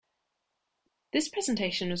This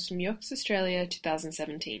presentation was from UX Australia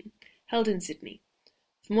 2017, held in Sydney.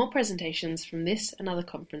 For more presentations from this and other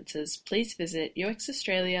conferences, please visit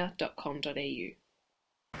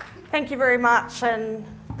uxaustralia.com.au. Thank you very much, and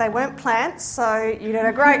they weren't plants, so you did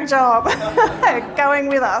a great job going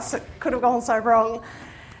with us. It could have gone so wrong.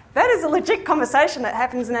 That is a legit conversation that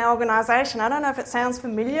happens in our organisation. I don't know if it sounds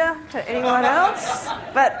familiar to anyone else,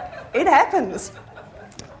 but it happens.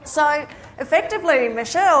 So effectively,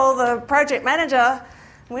 Michelle, the project manager,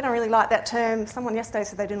 we don't really like that term. Someone yesterday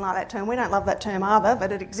said they didn't like that term. We don't love that term either,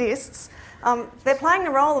 but it exists. They're playing the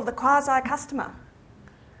role of the quasi-customer.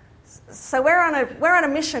 So we're on a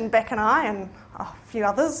mission, Beck and I, and a few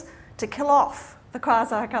others, to kill off the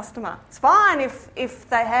quasi-customer. It's fine if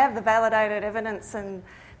they have the validated evidence and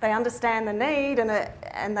they understand the need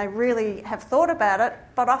and they really have thought about it,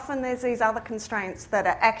 but often there's these other constraints that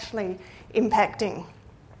are actually impacting.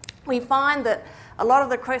 We find that a lot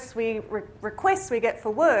of the requests we get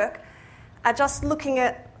for work are just looking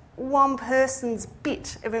at one person's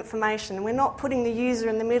bit of information, and we're not putting the user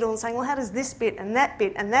in the middle and saying, well, how does this bit and that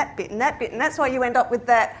bit and that bit and that bit, and that's why you end up with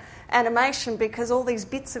that animation, because all these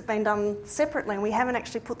bits have been done separately and we haven't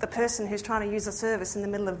actually put the person who's trying to use a service in the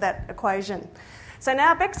middle of that equation. So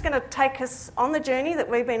now Beck's going to take us on the journey that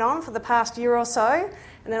we've been on for the past year or so,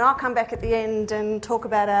 and then I'll come back at the end and talk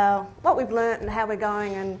about what we've learnt and how we're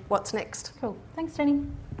going and what's next. Cool. Thanks, Jenny.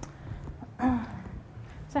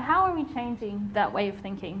 So how are we changing that way of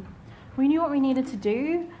thinking? We knew what we needed to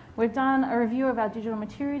do. We've done a review of our digital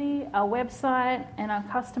maturity, our website, and our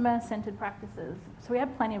customer-centred practices. So we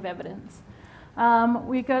have plenty of evidence.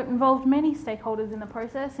 We got involved many stakeholders in the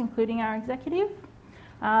process, including our executive.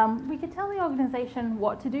 We could tell the organisation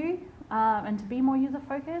what to do and to be more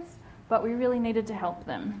user-focused, but we really needed to help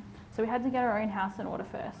them. So we had to get our own house in order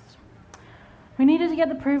first. We needed to get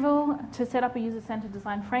the approval to set up a user-centred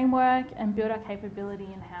design framework and build our capability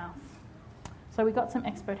in-house. So we got some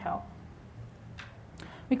expert help.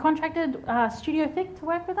 We contracted Studio Thick to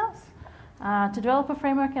work with us, to develop a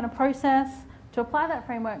framework and a process, to apply that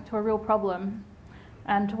framework to a real problem,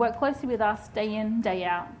 and to work closely with us day in, day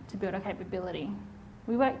out to build our capability.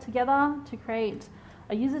 We worked together to create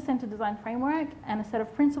a user-centred design framework and a set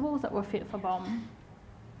of principles that were fit for BOM.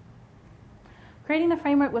 Creating the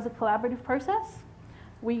framework was a collaborative process.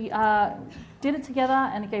 We did it together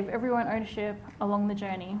and it gave everyone ownership along the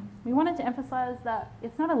journey. We wanted to emphasise that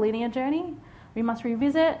it's not a linear journey. We must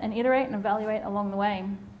revisit and iterate and evaluate along the way.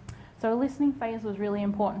 So a listening phase was really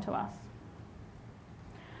important to us.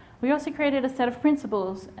 We also created a set of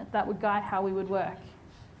principles that would guide how we would work.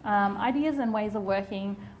 Ideas and ways of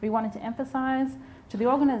working we wanted to emphasise to the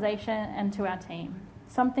organisation and to our team.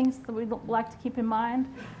 Some things that we'd like to keep in mind: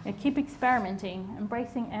 keep experimenting,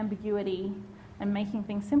 embracing ambiguity, and making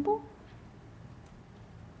things simple.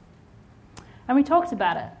 And we talked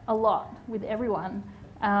about it a lot with everyone,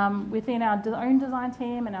 within our own design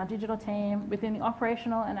team and our digital team, within the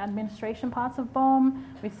operational and administration parts of BOM,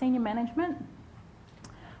 with senior management.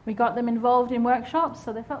 We got them involved in workshops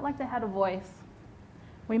so they felt like they had a voice.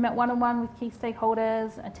 We met one-on-one with key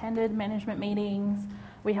stakeholders, attended management meetings.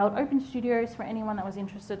 We held open studios for anyone that was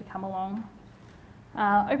interested to come along.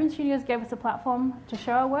 Open studios gave us a platform to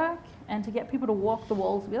show our work and to get people to walk the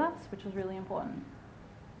walls with us, which was really important.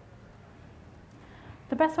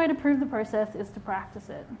 The best way to prove the process is to practice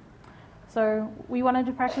it. So we wanted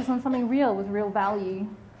to practice on something real with real value.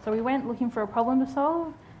 So we went looking for a problem to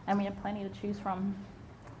solve, and we had plenty to choose from.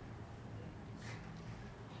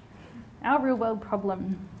 Our real-world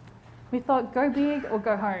problem. We thought, go big or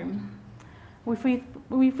go home. If we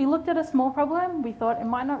looked at a small problem, we thought it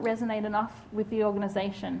might not resonate enough with the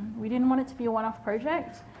organisation. We didn't want it to be a one-off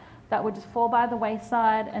project that would just fall by the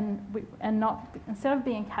wayside and not, instead of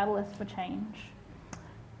being a catalyst for change.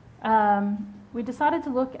 We decided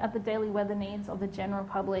to look at the daily weather needs of the general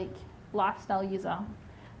public lifestyle user.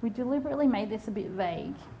 We deliberately made this a bit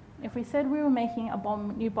vague. If we said we were making a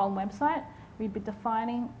new BOM website, we'd be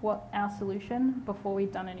defining what our solution before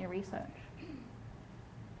we'd done any research.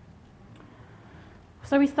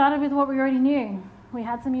 So we started with what we already knew. We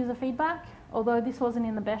had some user feedback. Although this wasn't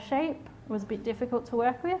in the best shape, it was a bit difficult to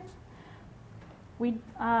work with. We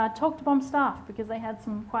talked to BOM staff because they had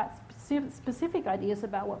some quite specific ideas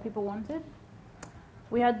about what people wanted.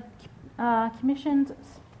 We had commissioned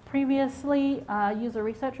previously user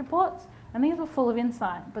research reports, and these were full of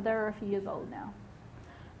insight, but they were a few years old now.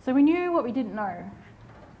 So we knew what we didn't know,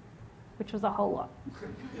 which was a whole lot.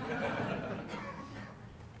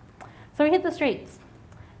 So we hit the streets.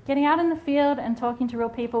 Getting out in the field and talking to real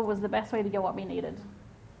people was the best way to get what we needed.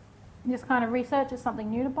 This kind of research is something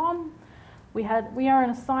new to BOM. We are in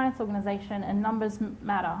a science organisation and numbers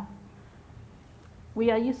matter. We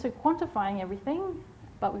are used to quantifying everything,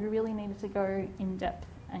 but we really needed to go in depth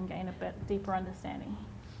and gain a bit deeper understanding.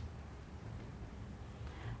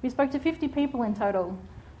 We spoke to 50 people in total,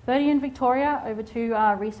 30 in Victoria over 2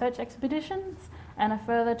 research expeditions and a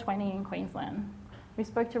further 20 in Queensland. We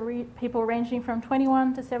spoke to people ranging from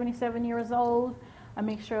 21 to 77 years old, a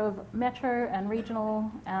mixture of metro and regional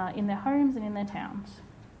in their homes and in their towns.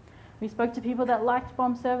 We spoke to people that liked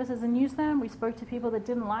BOM services and used them. We spoke to people that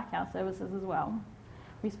didn't like our services as well.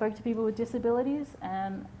 We spoke to people with disabilities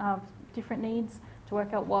and different needs to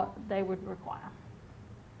work out what they would require.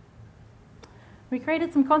 We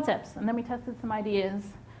created some concepts and then we tested some ideas,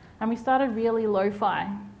 and we started really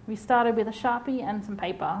lo-fi. We started with a Sharpie and some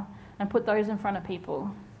paper and put those in front of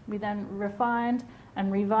people. We then refined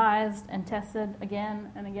and revised and tested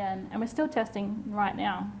again and again, and we're still testing right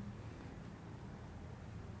now.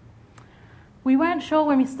 We weren't sure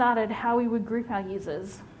when we started how we would group our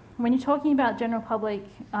users. When you're talking about general public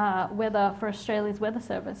weather for Australia's weather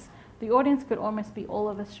service, the audience could almost be all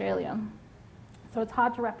of Australia. So it's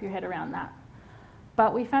hard to wrap your head around that.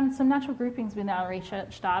 But we found some natural groupings with our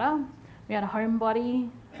research data. We had a homebody,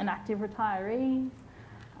 an active retiree,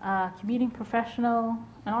 a commuting professional,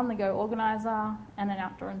 an on-the-go organiser, and an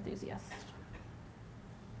outdoor enthusiast.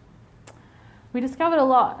 We discovered a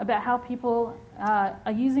lot about how people are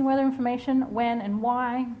using weather information, when and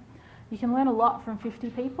why. You can learn a lot from 50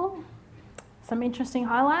 people. Some interesting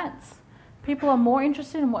highlights. People are more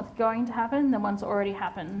interested in what's going to happen than what's already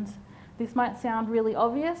happened. This might sound really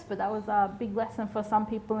obvious, but that was a big lesson for some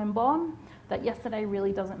people in BOM, that yesterday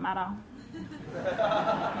really doesn't matter.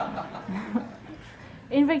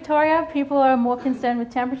 In Victoria, people are more concerned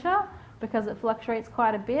with temperature because it fluctuates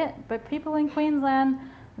quite a bit, but people in Queensland,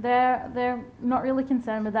 they're not really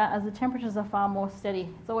concerned with that, as the temperatures are far more steady.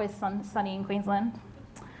 It's always sunny in Queensland.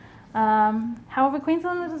 However,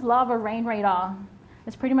 Queenslanders love a rain radar.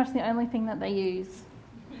 It's pretty much the only thing that they use.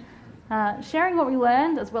 Sharing what we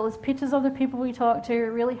learned, as well as pictures of the people we talked to,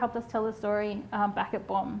 really helped us tell the story back at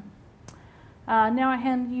BOM. Now I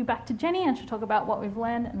hand you back to Jenny, and she'll talk about what we've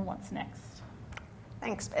learned and what's next.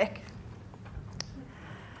 Thanks, Beck.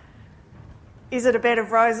 Is it a bed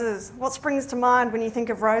of roses? What springs to mind when you think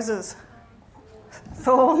of roses?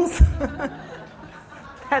 Thorns.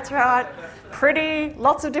 That's right. Pretty,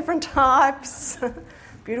 lots of different types.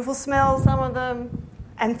 Beautiful smells, some of them,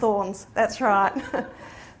 and thorns. That's right.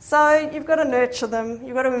 So you've got to nurture them,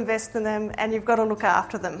 you've got to invest in them, and you've got to look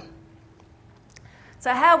after them.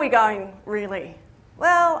 So how are we going, really?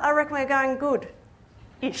 Well, I reckon we're going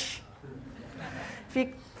good-ish. If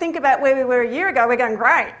you think about where we were a year ago, we're going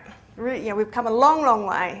great. We've come a long, long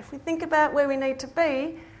way. If we think about where we need to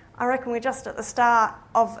be, I reckon we're just at the start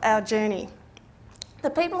of our journey. The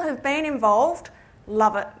people who've been involved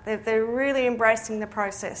love it. They're really embracing the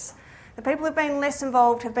process. The people who've been less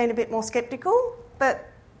involved have been a bit more sceptical, but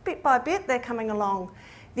bit by bit they're coming along.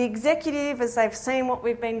 The executive, as they've seen what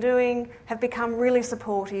we've been doing, have become really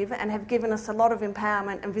supportive and have given us a lot of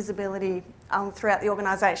empowerment and visibility throughout the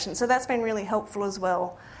organisation. So that's been really helpful as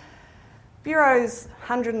well. Bureau's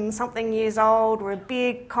 100 and something years old. We're a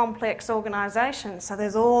big, complex organisation, so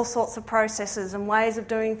there's all sorts of processes and ways of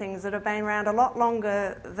doing things that have been around a lot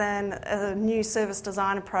longer than a new service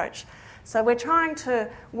design approach. So we're trying to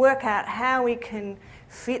work out how we can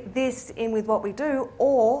fit this in with what we do,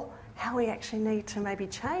 or how we actually need to maybe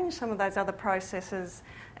change some of those other processes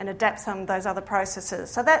and adapt some of those other processes.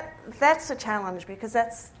 So that's a challenge, because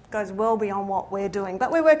that goes well beyond what we're doing.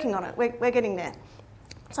 But we're working on it. We're getting there.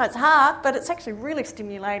 So it's hard, but it's actually really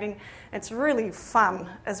stimulating. It's really fun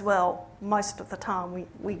as well. Most of the time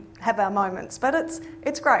we have our moments, but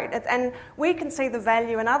it's great. And we can see the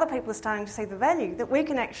value, and other people are starting to see the value, that we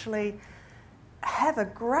can actually have a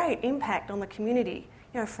great impact on the community.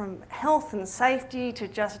 From health and safety to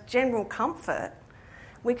just general comfort.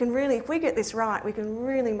 We can really, if we get this right, we can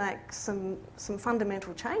really make some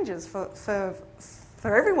fundamental changes for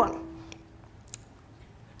everyone.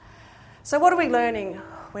 So what are we learning?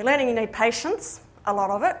 We're learning you need patience, a lot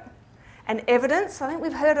of it, and evidence. I think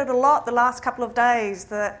we've heard it a lot the last couple of days,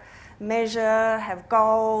 that measure, have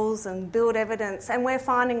goals and build evidence, and we're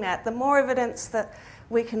finding that the more evidence that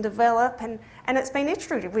we can develop, and it's been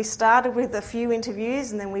iterative. We started with a few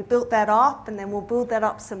interviews and then we built that up, and then we'll build that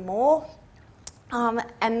up some more.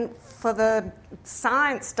 And for the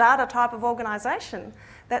science data type of organisation,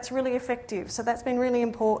 that's really effective. So that's been really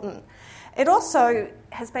important. It also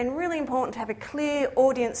has been really important to have a clear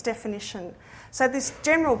audience definition. So this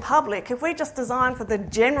general public, if we just design for the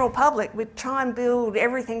general public, we'd try and build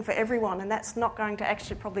everything for everyone, and that's not going to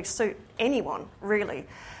actually probably suit anyone, really.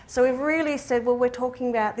 So we've really said, well, we're talking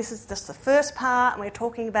about, this is just the first part, and we're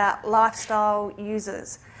talking about lifestyle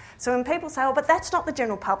users. So when people say, oh, but that's not the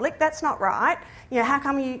general public, that's not right, you know, how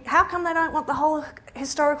come they don't want the whole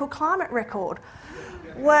historical climate record?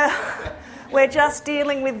 Well, we're just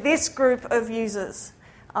dealing with this group of users.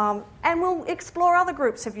 And we'll explore other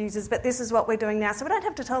groups of users, but this is what we're doing now. So we don't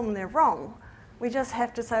have to tell them they're wrong. We just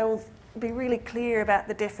have to say, well, be really clear about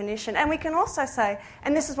the definition. And we can also say,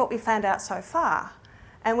 and this is what we found out so far.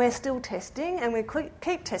 And we're still testing, and we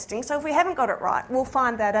keep testing. So if we haven't got it right, we'll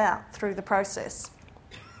find that out through the process.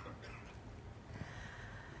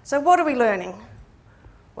 So what are we learning?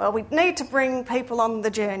 Well, we need to bring people on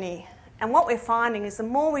the journey. And what we're finding is the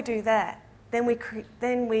more we do that, then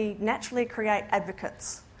we naturally create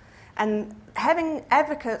advocates. And having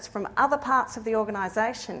advocates from other parts of the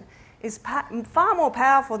organisation is far more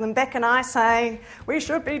powerful than Beck and I saying, we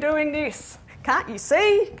should be doing this. Can't you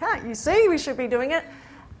see? Can't you see we should be doing it?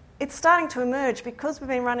 It's starting to emerge because we've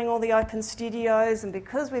been running all the open studios and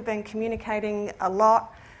because we've been communicating a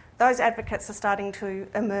lot. Those advocates are starting to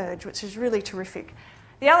emerge, which is really terrific.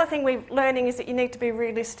 The other thing we're learning is that you need to be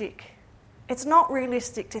realistic. It's not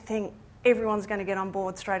realistic to think everyone's going to get on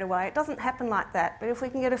board straight away. It doesn't happen like that. But if we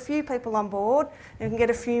can get a few people on board, and we can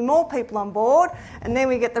get a few more people on board, and then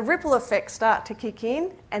we get the ripple effect start to kick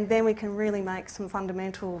in, and then we can really make some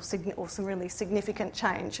fundamental or some really significant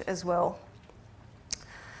change as well.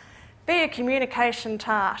 Be a communication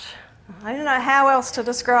tart. I don't know how else to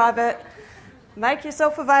describe it. Make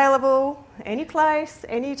yourself available, any place,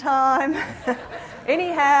 any time,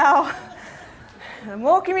 anyhow. The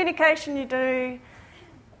more communication you do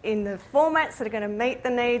in the formats that are going to meet the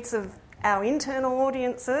needs of our internal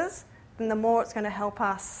audiences, then the more it's going to help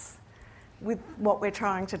us with what we're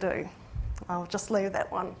trying to do. I'll just leave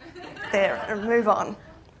that one there and move on.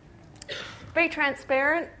 Be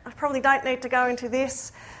transparent. I probably don't need to go into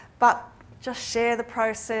this, but just share the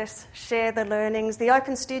process, share the learnings. The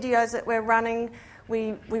open studios that we're running,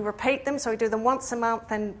 we repeat them, so we do them once a month,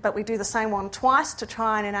 but we do the same one twice to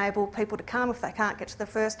try and enable people to come if they can't get to the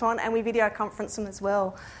first one, and we video conference them as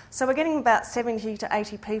well. So we're getting about 70 to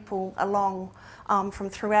 80 people along from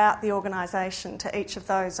throughout the organisation to each of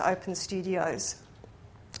those open studios.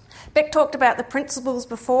 Beck talked about the principles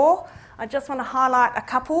before. I just want to highlight a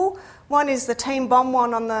couple. One is the Team Bomb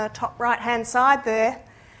one on the top right-hand side there.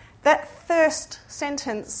 That first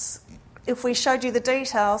sentence, if we showed you the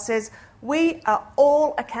details, says, we are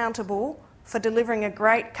all accountable for delivering a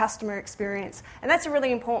great customer experience. And that's a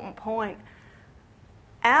really important point.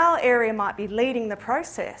 Our area might be leading the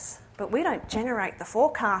process, but we don't generate the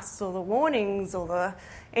forecasts or the warnings or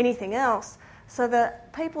anything else. So the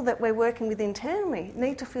people that we're working with internally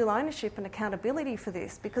need to feel ownership and accountability for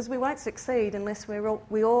this, because we won't succeed unless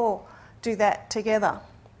we all do that together.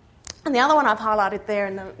 And the other one I've highlighted there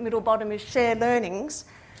in the middle bottom is share learnings.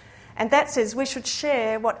 And that says we should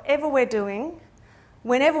share whatever we're doing,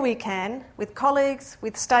 whenever we can, with colleagues,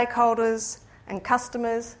 with stakeholders and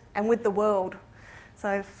customers, and with the world.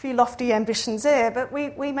 So a few lofty ambitions there, but we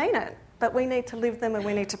mean it. But we need to live them and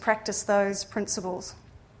we need to practice those principles.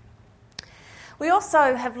 We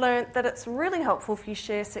also have learnt that it's really helpful if you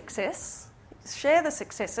share success. Share the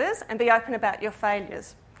successes and be open about your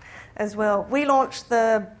failures as well. We launched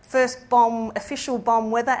the first official BOM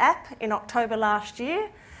weather app in October last year.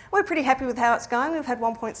 We're pretty happy with how it's going. We've had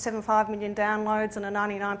 1.75 million downloads and a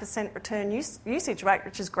 99% return usage rate,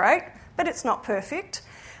 which is great, but it's not perfect.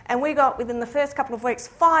 And we got, within the first couple of weeks,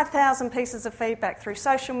 5,000 pieces of feedback through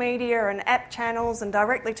social media and app channels and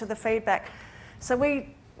directly to the feedback. So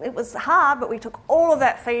it was hard, but we took all of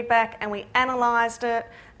that feedback and we analysed it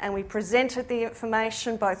and we presented the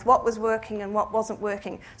information, both what was working and what wasn't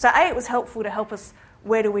working. So it was helpful to help us,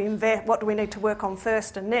 where do we invest, what do we need to work on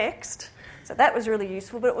first and next. So that was really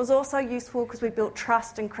useful, but it was also useful because we built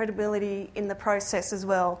trust and credibility in the process as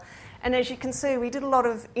well. And as you can see, we did a lot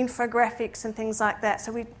of infographics and things like that.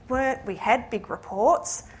 So we had big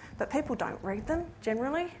reports, but people don't read them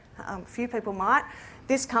generally. Few people might.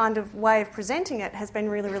 This kind of way of presenting it has been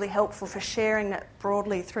really, really helpful for sharing it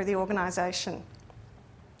broadly through the organisation.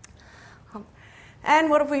 And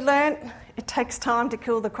what have we learnt? It takes time to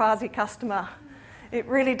kill the quasi-customer. It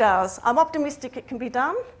really does. I'm optimistic it can be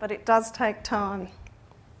done, but it does take time.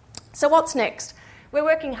 So what's next? We're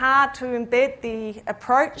working hard to embed the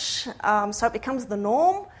approach so it becomes the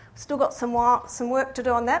norm. We've still got some work to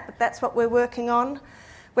do on that, but that's what we're working on.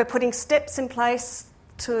 We're putting steps in place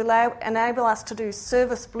to enable us to do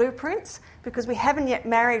service blueprints, because we haven't yet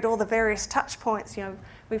married all the various touch points.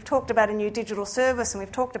 We've talked about a new digital service, and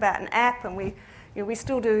we've talked about an app, and we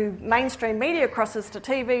still do mainstream media crosses to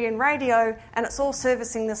TV and radio, and it's all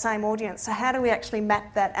servicing the same audience. So how do we actually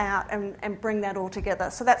map that out and bring that all together?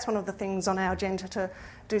 So that's one of the things on our agenda to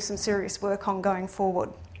do some serious work on going forward.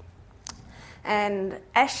 And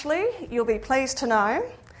Ashley, you'll be pleased to know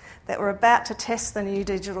that we're about to test the new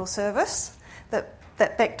digital service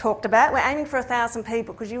that Beck talked about. We're aiming for 1,000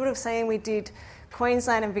 people, because you would have seen we did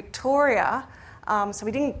Queensland and Victoria, so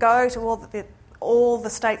we didn't go to all the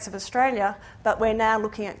states of Australia, but we're now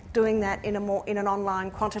looking at doing that in an online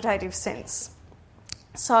quantitative sense.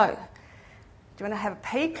 So, do you want to have a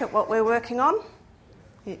peek at what we're working on?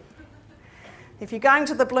 Yeah. If you're going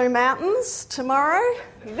to the Blue Mountains tomorrow,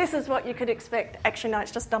 this is what you could expect. Actually, no,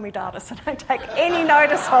 it's just dummy data, so don't take any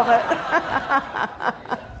notice of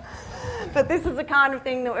it. But this is the kind of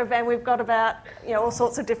thing that we've got about, all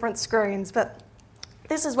sorts of different screens. But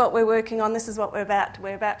this is what we're working on. This is what we're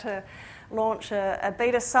about to launch a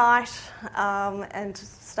beta site and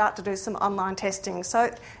start to do some online testing. So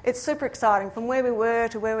it's super exciting. From where we were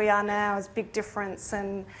to where we are now is a big difference,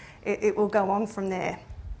 and it will go on from there.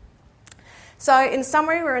 So in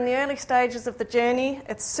summary, we're in the early stages of the journey.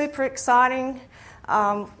 It's super exciting.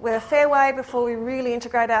 We're a fair way before we really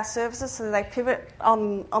integrate our services so they pivot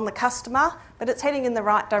on the customer, but it's heading in the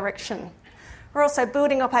right direction. We're also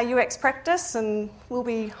building up our UX practice, and we'll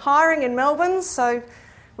be hiring in Melbourne. So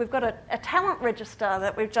we've got a talent register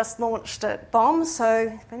that we've just launched at BOM.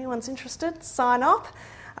 So if anyone's interested, sign up.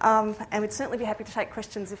 And we'd certainly be happy to take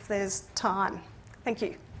questions if there's time. Thank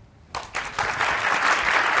you.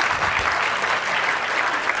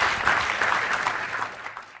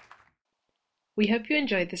 We hope you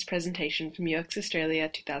enjoyed this presentation from UX Australia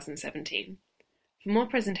 2017. For more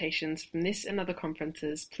presentations from this and other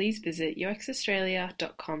conferences, please visit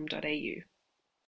uxaustralia.com.au.